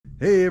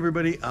Hey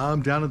everybody,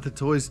 I'm down at the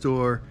toy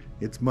store.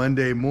 It's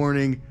Monday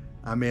morning.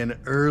 I'm in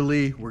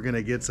early. We're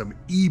gonna get some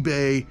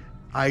eBay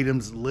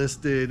items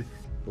listed.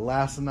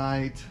 Last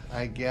night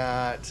I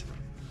got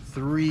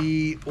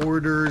 3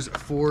 orders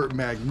for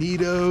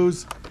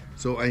Magnetos.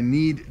 So I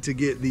need to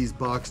get these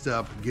boxed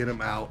up, get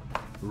them out,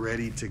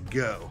 ready to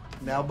go.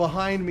 Now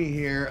behind me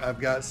here, I've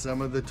got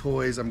some of the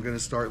toys I'm gonna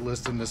start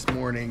listing this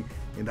morning,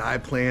 and I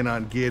plan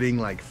on getting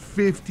like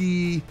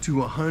 50 to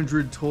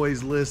 100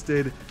 toys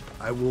listed.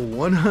 I will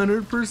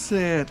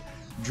 100%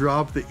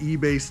 drop the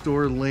eBay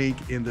store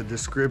link in the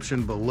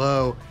description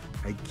below.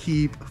 I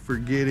keep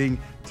forgetting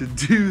to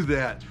do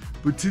that,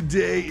 but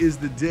today is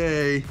the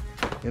day,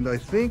 and I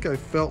think I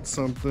felt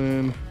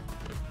something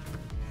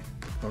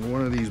on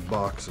one of these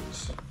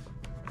boxes.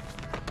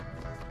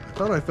 I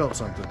thought I felt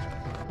something.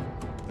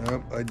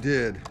 Yep, I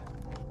did.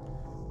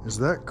 Is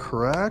that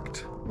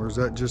cracked, or is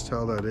that just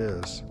how that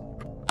is?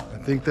 I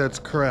think that's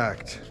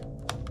cracked.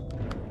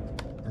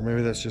 Or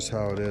maybe that's just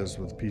how it is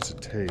with a piece of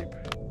tape.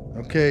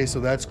 Okay, so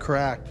that's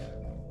cracked.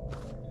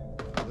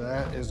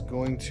 That is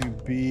going to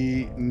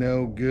be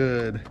no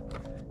good.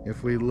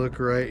 If we look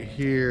right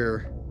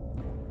here,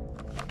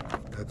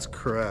 that's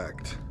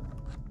cracked.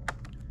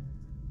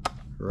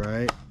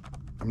 Right?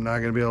 I'm not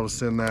gonna be able to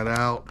send that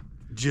out.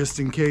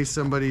 Just in case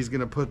somebody's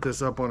gonna put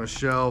this up on a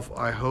shelf,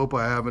 I hope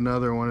I have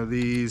another one of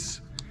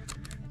these,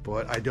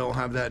 but I don't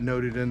have that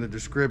noted in the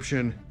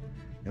description,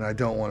 and I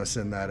don't want to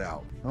send that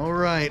out. All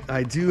right,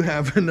 I do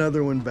have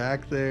another one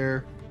back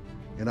there,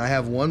 and I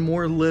have one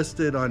more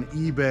listed on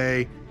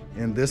eBay,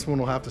 and this one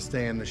will have to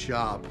stay in the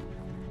shop.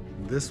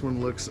 This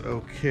one looks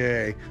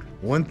okay.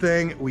 One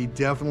thing we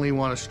definitely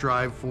want to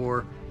strive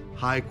for,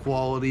 high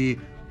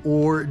quality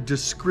or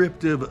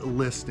descriptive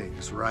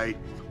listings, right?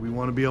 We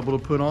want to be able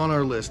to put on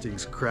our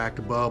listings,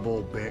 cracked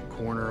bubble, bent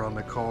corner on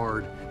the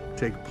card,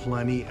 take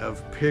plenty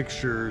of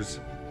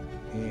pictures,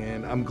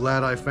 and I'm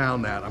glad I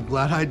found that. I'm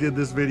glad I did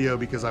this video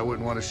because I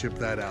wouldn't want to ship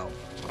that out.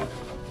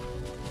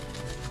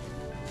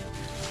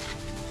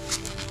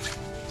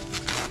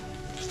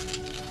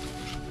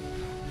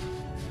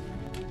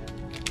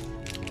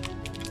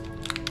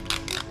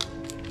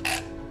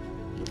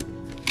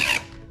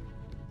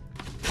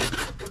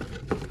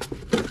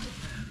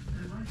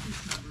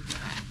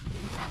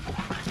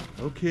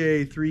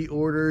 Okay, 3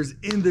 orders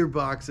in their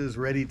boxes,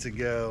 ready to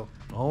go.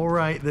 All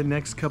right, the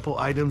next couple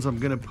items I'm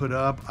gonna put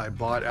up, I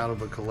bought out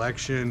of a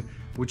collection,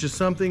 which is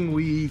something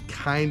we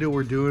kinda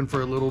were doing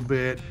for a little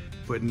bit,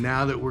 but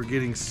now that we're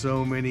getting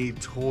so many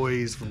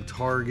toys from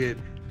Target,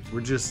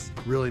 we're just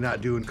really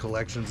not doing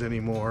collections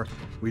anymore.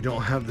 We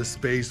don't have the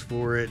space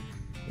for it,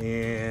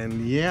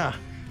 and yeah.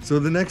 So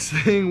the next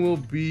thing will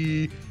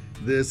be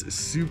this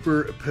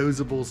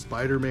superposable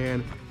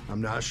Spider-Man. I'm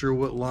not sure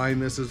what line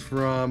this is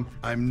from.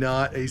 I'm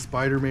not a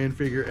Spider-Man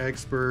figure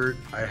expert.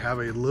 I have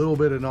a little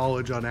bit of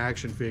knowledge on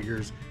action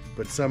figures,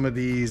 but some of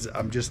these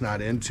I'm just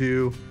not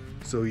into.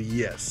 So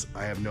yes,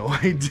 I have no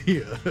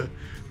idea.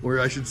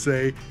 Or I should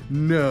say,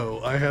 no,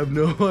 I have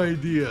no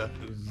idea.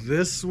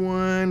 This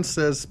one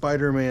says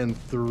Spider-Man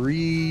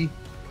 3,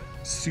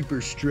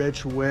 super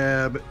stretch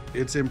web.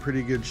 It's in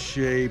pretty good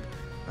shape.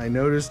 I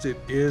noticed it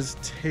is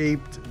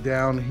taped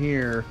down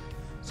here,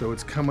 so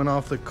it's coming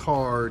off the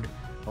card.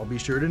 I'll be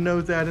sure to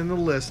note that in the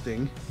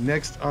listing.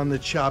 Next on the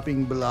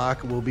chopping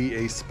block will be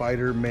a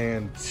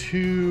Spider-Man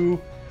 2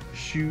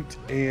 shoot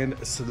and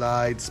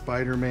slide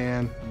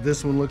Spider-Man.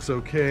 This one looks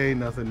okay,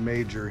 nothing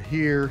major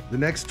here. The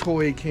next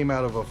toy came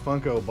out of a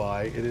Funko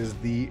buy. It is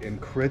the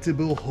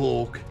Incredible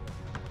Hulk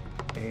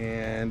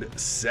and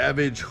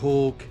Savage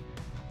Hulk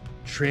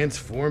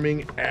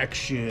transforming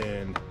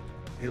action.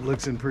 It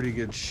looks in pretty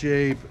good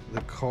shape.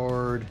 The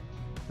card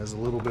has a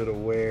little bit of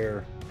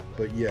wear.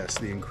 But yes,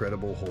 the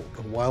Incredible Hulk.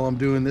 While I'm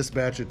doing this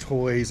batch of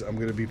toys, I'm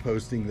gonna be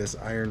posting this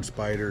Iron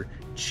Spider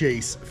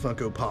Chase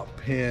Funko Pop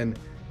pin.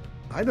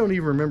 I don't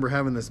even remember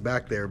having this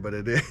back there, but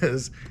it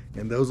is.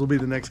 And those will be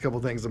the next couple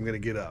things I'm gonna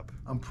get up.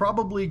 I'm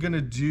probably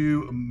gonna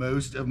do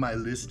most of my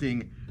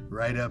listing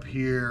right up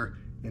here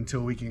until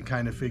we can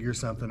kind of figure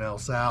something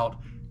else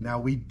out. Now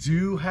we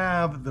do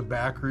have the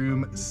back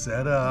room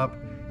set up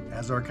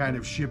as our kind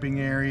of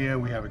shipping area.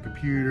 We have a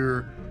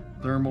computer,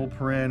 thermal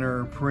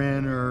printer.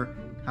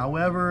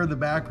 However, the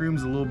back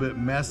room's a little bit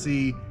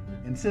messy,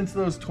 and since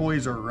those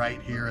toys are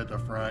right here at the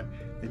front,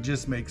 it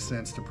just makes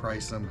sense to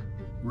price them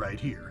right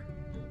here.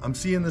 I'm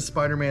seeing the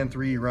Spider-Man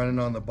 3 running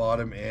on the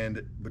bottom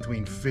end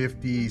between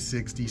 $50,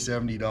 $60,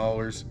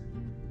 $70.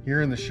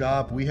 Here in the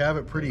shop, we have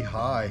it pretty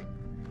high,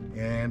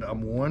 and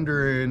I'm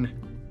wondering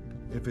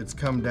if it's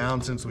come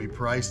down since we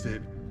priced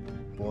it,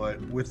 but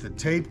with the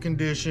tape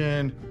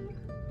condition,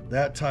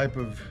 that type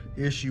of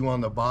issue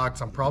on the box,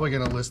 I'm probably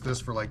gonna list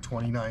this for like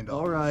 $29.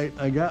 All right,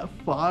 I got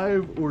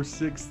 5 or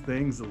 6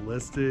 things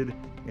listed,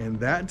 and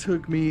that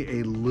took me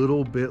a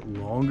little bit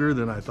longer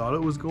than I thought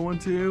it was going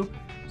to.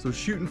 So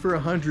shooting for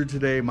 100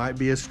 today might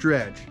be a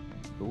stretch,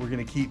 but we're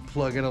gonna keep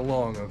plugging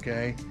along,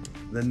 okay?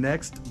 The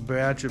next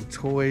batch of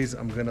toys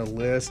I'm gonna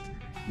list,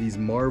 these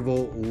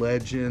Marvel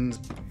Legends.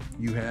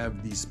 You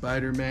have the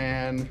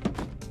Spider-Man,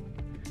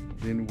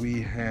 Then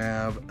we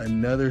have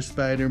another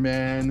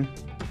Spider-Man.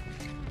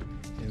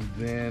 And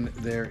then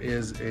there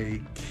is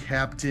a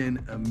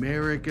Captain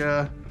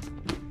America.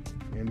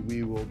 And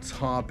we will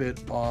top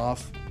it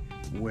off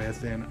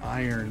with an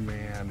Iron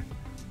Man.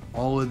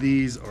 All of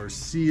these are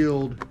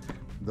sealed.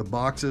 The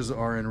boxes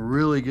are in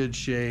really good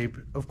shape.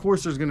 Of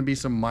course, there's going to be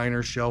some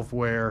minor shelf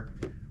wear,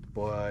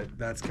 but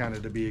that's kind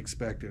of to be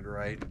expected,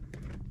 right?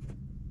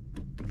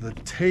 The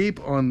tape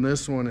on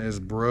this one is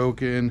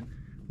broken.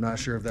 Not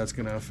sure if that's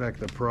going to affect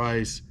the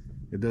price.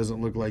 It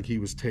doesn't look like he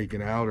was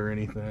taken out or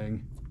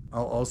anything.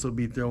 I'll also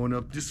be throwing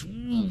up this,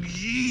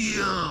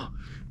 yeah,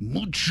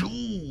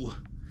 Macho.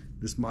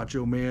 This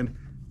Macho Man.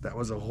 That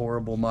was a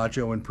horrible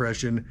Macho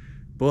impression,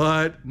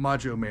 but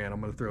Macho Man, I'm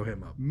going to throw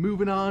him up.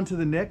 Moving on to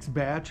the next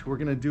batch, we're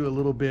going to do a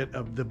little bit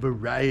of the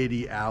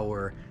variety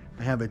hour.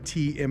 I have a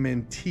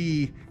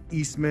TMNT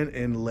Eastman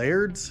and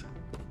Laird's.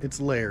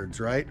 It's Laird's,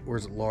 right? Or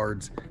is it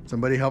Lard's?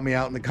 Somebody help me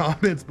out in the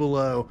comments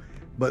below.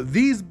 But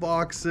these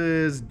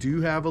boxes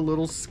do have a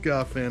little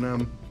scuff in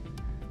them.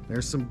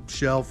 There's some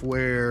shelf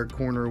wear,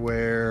 corner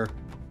wear,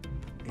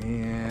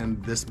 and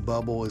this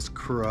bubble is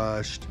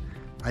crushed.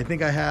 I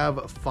think I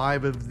have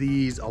 5 of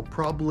these. I'll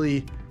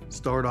probably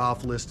start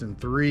off listing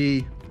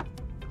 3.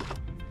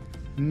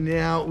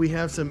 Now we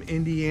have some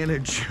Indiana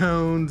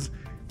Jones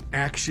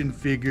action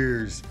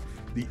figures.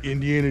 The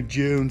Indiana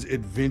Jones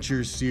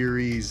Adventure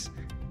Series.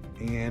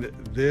 And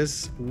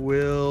this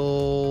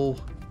will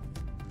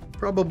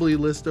probably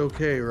list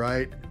okay,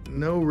 right?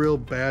 No real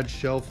bad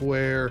shelf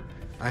wear.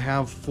 I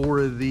have 4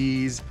 of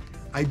these.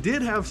 I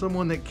did have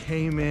someone that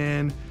came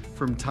in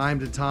from time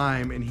to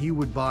time and he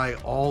would buy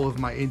all of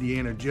my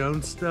Indiana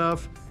Jones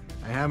stuff.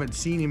 I haven't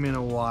seen him in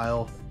a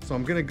while, so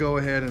I'm gonna go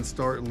ahead and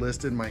start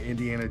listing my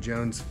Indiana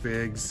Jones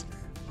figs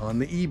on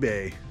the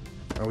eBay.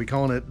 Are we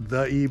calling it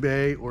the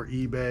eBay or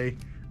eBay?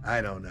 I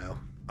don't know.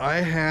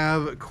 I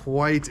have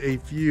quite a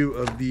few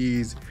of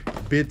these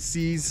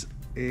Bitsies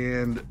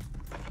and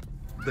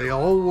they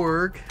all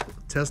work.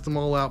 Test them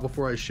all out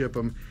before I ship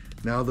them.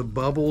 Now the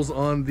bubbles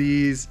on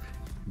these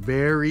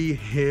very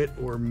hit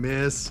or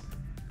miss,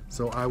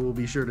 so I will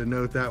be sure to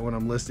note that when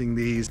I'm listing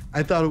these.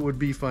 I thought it would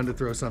be fun to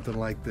throw something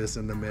like this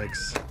in the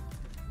mix.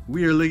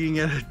 We are looking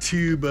at a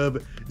tube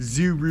of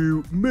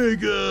Zuru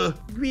Mega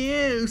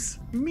Gross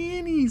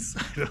Minis.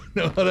 I don't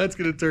know how that's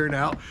gonna turn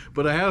out,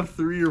 but I have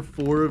 3 or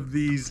 4 of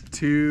these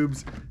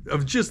tubes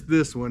of just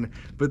this one,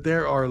 but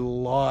there are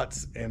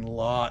lots and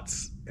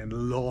lots and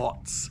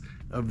lots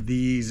of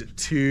these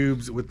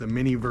tubes with the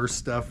Miniverse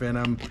stuff in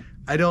them.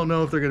 I don't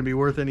know if they're gonna be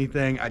worth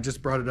anything. I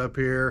just brought it up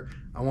here.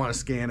 I wanna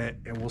scan it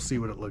and we'll see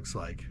what it looks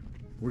like.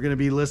 We're gonna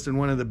be listing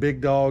one of the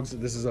big dogs.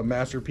 This is a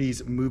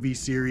Masterpiece movie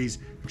series,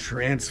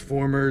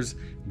 Transformers.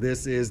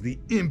 This is the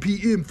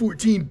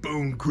MPM-14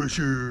 Bone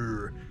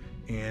Crusher,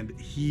 and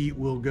he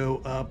will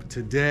go up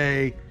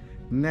today.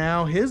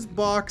 Now his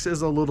box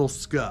is a little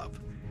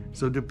scuffed,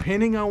 so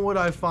depending on what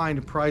I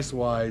find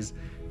price-wise,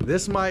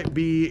 this might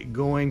be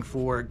going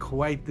for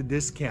quite the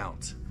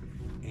discount,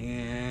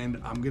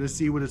 and I'm gonna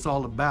see what it's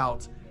all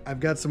about. I've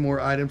got some more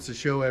items to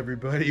show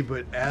everybody,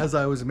 but as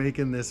I was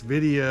making this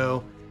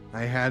video,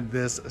 I had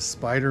this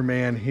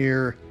Spider-Man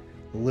here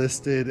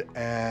listed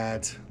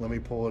at, let me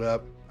pull it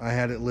up. I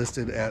had it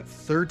listed at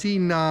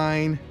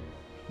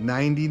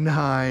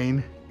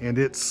 $39.99 and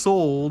it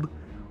sold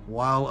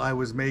while I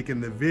was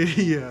making the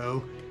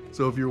video.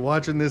 So if you're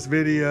watching this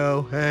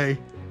video, hey,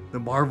 the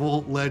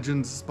Marvel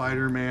Legends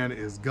Spider-Man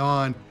is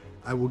gone.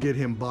 I will get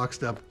him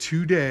boxed up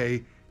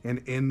today and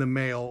in the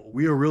mail.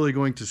 We are really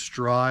going to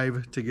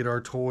strive to get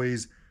our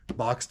toys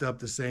boxed up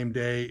the same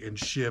day and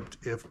shipped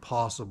if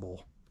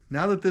possible.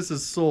 Now that this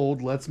is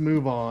sold, let's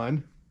move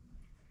on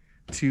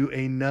to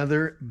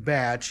another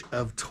batch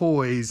of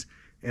toys.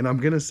 And I'm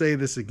gonna say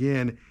this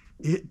again,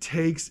 it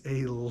takes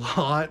a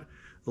lot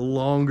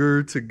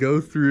longer to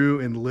go through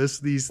and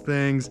list these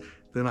things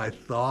than I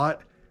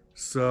thought.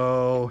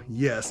 So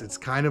yes, it's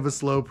kind of a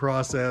slow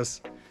process.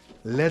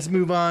 Let's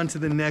move on to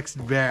the next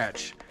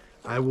batch.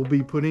 I will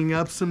be putting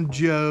up some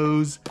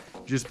Joes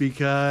just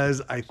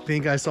because I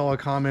think I saw a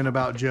comment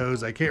about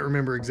Joes. I can't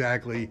remember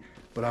exactly,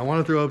 but I want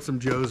to throw up some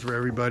Joes for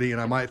everybody,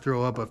 and I might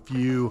throw up a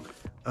few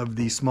of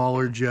the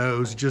smaller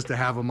Joes just to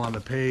have them on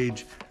the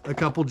page. A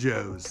couple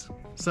Joes.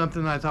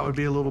 Something I thought would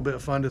be a little bit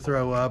fun to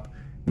throw up.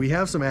 We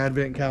have some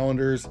advent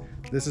calendars.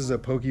 This is a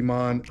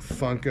Pokemon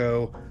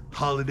Funko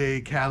holiday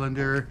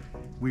calendar.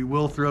 We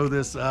will throw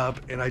this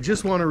up, and I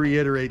just want to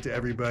reiterate to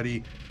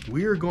everybody,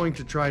 we are going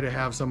to try to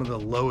have some of the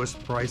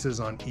lowest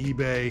prices on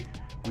eBay.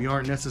 We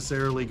aren't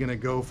necessarily going to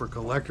go for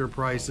collector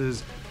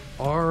prices.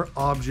 Our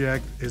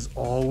object is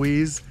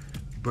always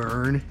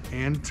burn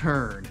and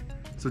turn.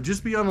 So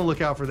just be on the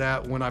lookout for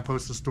that when I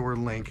post the store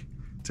link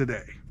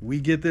today. We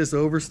get this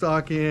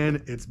Overstock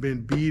in, it's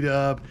been beat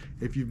up.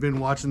 If you've been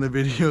watching the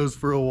videos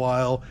for a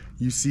while,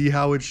 you see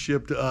how it's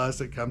shipped to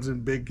us. It comes in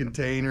big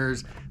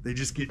containers. They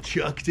just get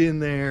chucked in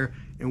there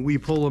and we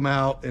pull them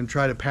out and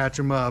try to patch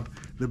them up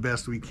the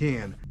best we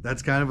can.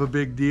 That's kind of a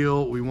big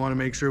deal. We want to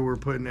make sure we're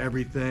putting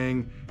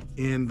everything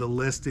in the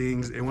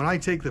listings. And when I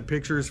take the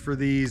pictures for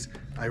these,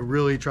 I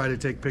really try to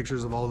take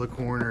pictures of all the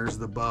corners,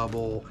 the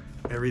bubble,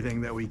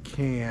 everything that we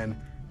can.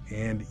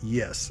 And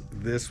yes,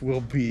 this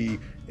will be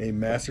a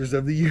Masters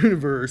of the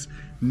Universe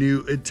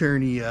new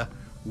Eternia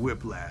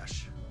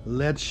Whiplash.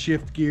 Let's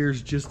shift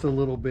gears just a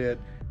little bit.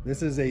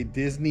 This is a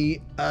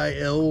Disney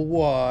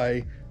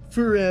ILY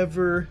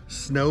Forever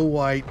Snow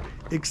White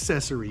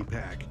accessory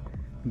pack.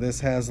 This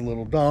has a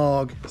little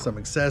dog, some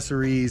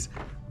accessories.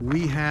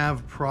 We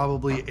have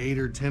probably 8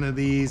 or 10 of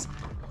these.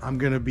 I'm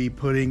gonna be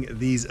putting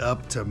these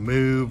up to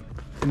move.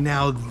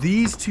 Now,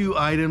 these 2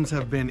 items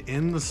have been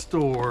in the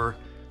store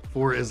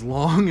for as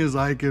long as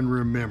I can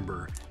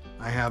remember.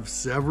 I have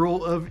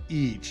several of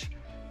each.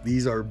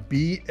 These are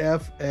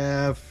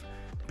BFF,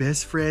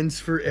 Best Friends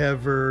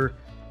Forever,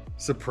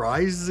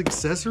 surprise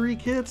accessory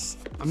kits.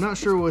 I'm not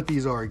sure what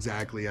these are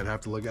exactly. I'd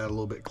have to look at it a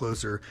little bit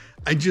closer.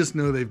 I just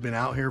know they've been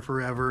out here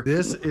forever.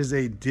 This is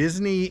a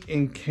Disney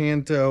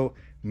Encanto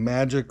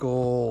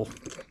magical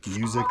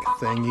music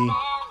thingy.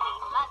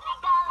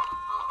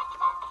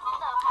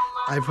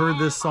 I've heard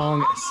this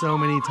song so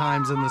many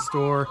times in the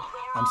store.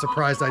 I'm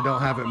surprised I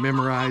don't have it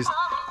memorized.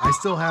 I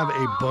still have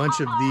a bunch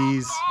of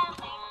these.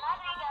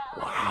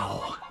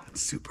 Wow,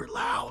 that's super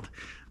loud.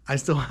 I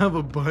still have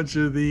a bunch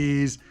of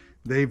these.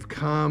 They've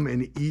come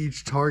in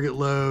each Target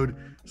load.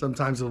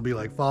 Sometimes it'll be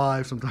like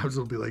 5, sometimes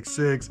it'll be like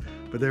 6,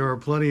 but there are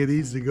plenty of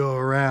these to go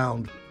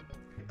around.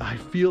 I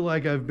feel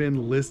like I've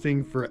been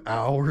listing for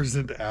hours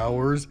and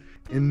hours,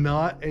 and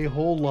not a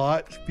whole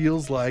lot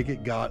feels like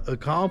it got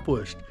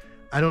accomplished.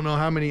 I don't know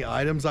how many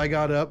items I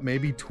got up,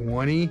 maybe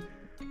 20,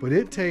 but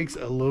it takes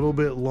a little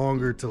bit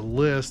longer to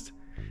list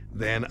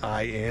than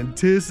I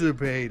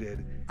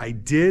anticipated. I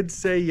did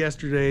say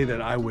yesterday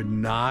that I would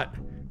not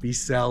be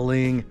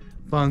selling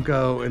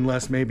Funko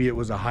unless maybe it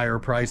was a higher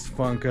priced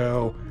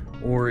Funko,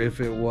 or if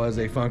it was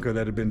a Funko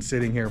that had been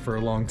sitting here for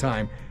a long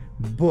time.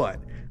 But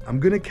I'm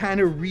gonna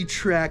kind of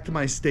retract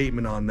my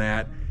statement on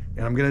that,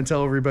 and I'm gonna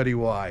tell everybody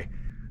why.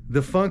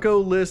 The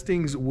Funko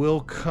listings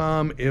will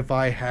come if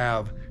I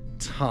have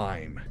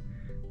time.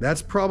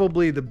 That's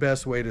probably the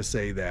best way to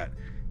say that.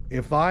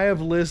 If I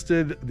have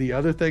listed the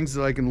other things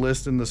that I can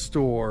list in the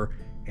store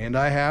and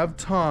I have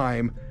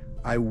time,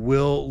 I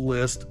will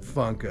list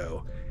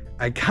Funko.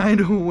 I kind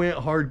of went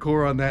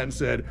hardcore on that and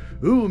said,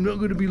 ooh, I'm not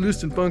going to be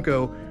listing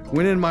Funko,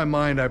 when in my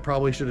mind I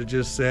probably should have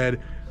just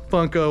said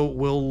Funko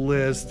will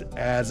list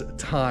as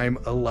time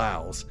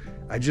allows.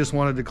 I just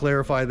wanted to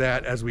clarify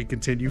that as we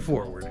continue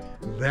forward.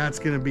 That's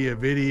going to be a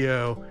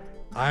video.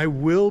 I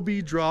will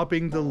be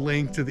dropping the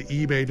link to the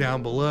eBay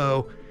down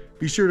below.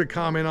 Be sure to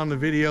comment on the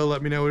video,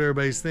 let me know what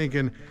everybody's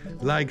thinking.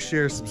 Like,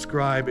 share,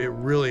 subscribe. It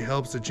really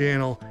helps the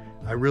channel.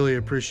 I really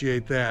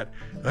appreciate that.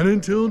 And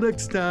until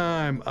next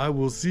time, I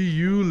will see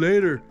you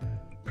later.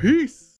 Peace.